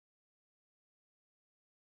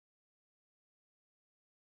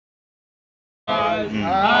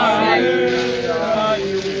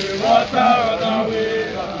water run away.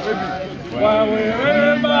 When we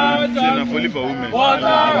remember justice,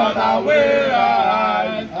 water run away.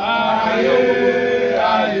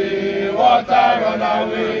 Water run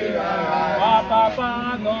away.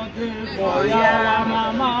 Papa no dey for ya,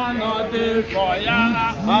 mama no dey for ya.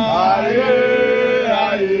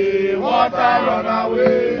 Water run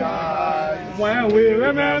away. When we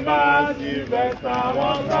remember Sylvester,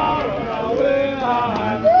 water run away.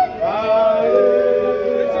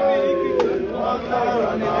 Water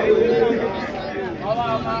run away.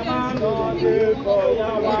 Our mama no dey for ya,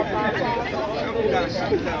 papa no dey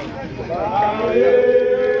for ya.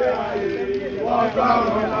 Water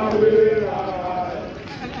run away.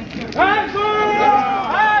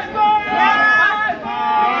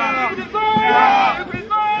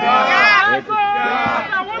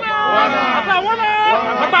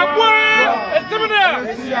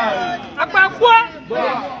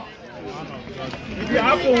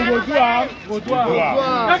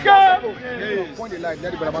 Point the light,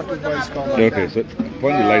 let the Brabant's voice come. Okay, so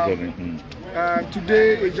point the light on it.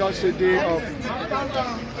 Today is just a day of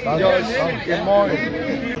just a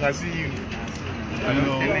morning. I see you. I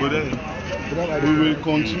know, but then we will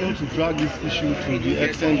continue to drag this issue to the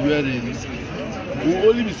extent where we will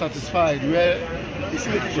only be satisfied where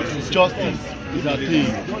justice is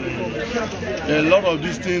attained. A lot of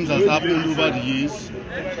these things has happened over the years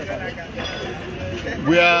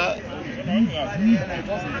where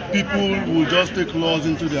people will just take laws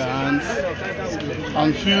into their hands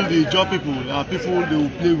and feel the job people are people they will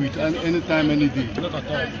play with anytime, any day.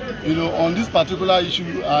 You know, on this particular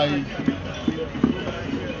issue, I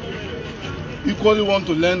equally want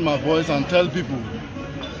to lend my voice and tell people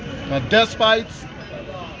that despite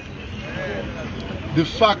the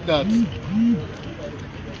fact that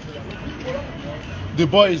the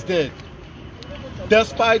boy is dead,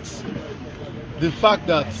 despite the fact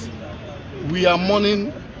that we are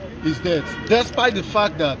mourning his death, despite the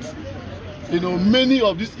fact that, you know, many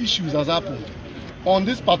of these issues has happened, on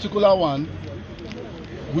this particular one,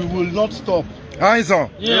 we will not stop. Hands on.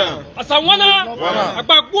 Yeah.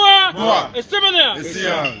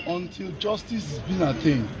 Until justice is being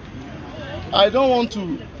attained. I don't want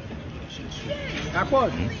to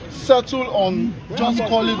settle on just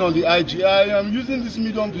calling on the IG. I am using this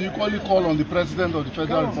medium to equally call on the President of the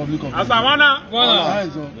Federal Republic of Nigeria.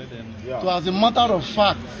 So as a matter of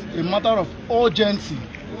fact, a matter of urgency,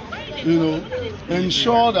 you know,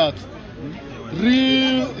 ensure that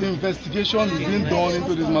real investigation is being done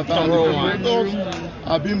into this matter and the perpetrators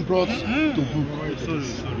are being brought to book.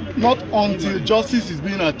 Not until justice is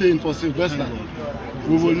being attained for Sylvester,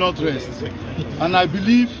 we will not rest. And I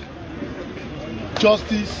believe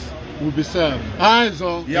justice will be served. Eyes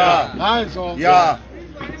on. Yeah. Eyes on. Yeah.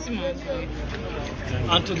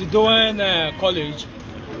 And to the Doan College,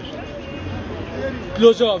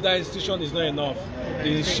 closure of that institution is not enough.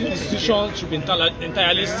 The institution should be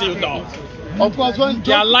entirely sealed off. Of course, when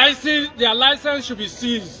their license should be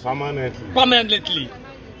seized permanently.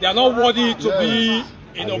 They are not worthy to be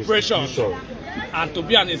in operation and to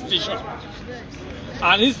be an institution.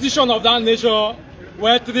 An institution of that nature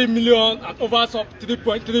where 3 million and over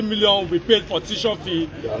 3.3 million will be paid for tuition fee.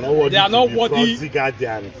 They are not worthy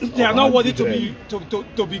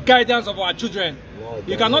to be guardians of our children.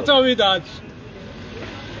 You cannot tell me that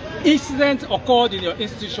incident occurred in your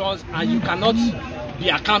institutions and you cannot be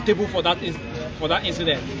accountable for that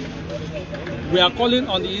incident. We are calling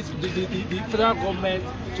on the federal government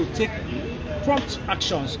to take prompt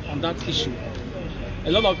actions on that issue. A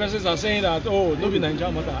lot of persons are saying that, oh, no be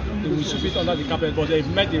Nigerian matter, they will sweep it under the carpet, but they've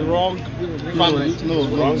met the wrong family.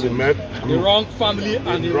 The wrong family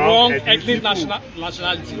and the wrong ethnic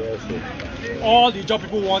nationality. All the job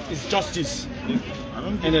people want is justice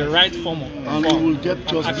in the right form. And we will get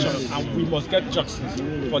justice. Action, and we must get justice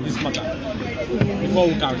for this matter before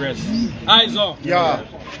we can rest. Eyes on. Yeah.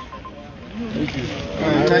 Thank you.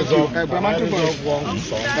 Thank you.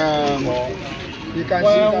 You can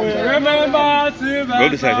see remember Go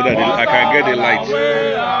this side so that I can get the light.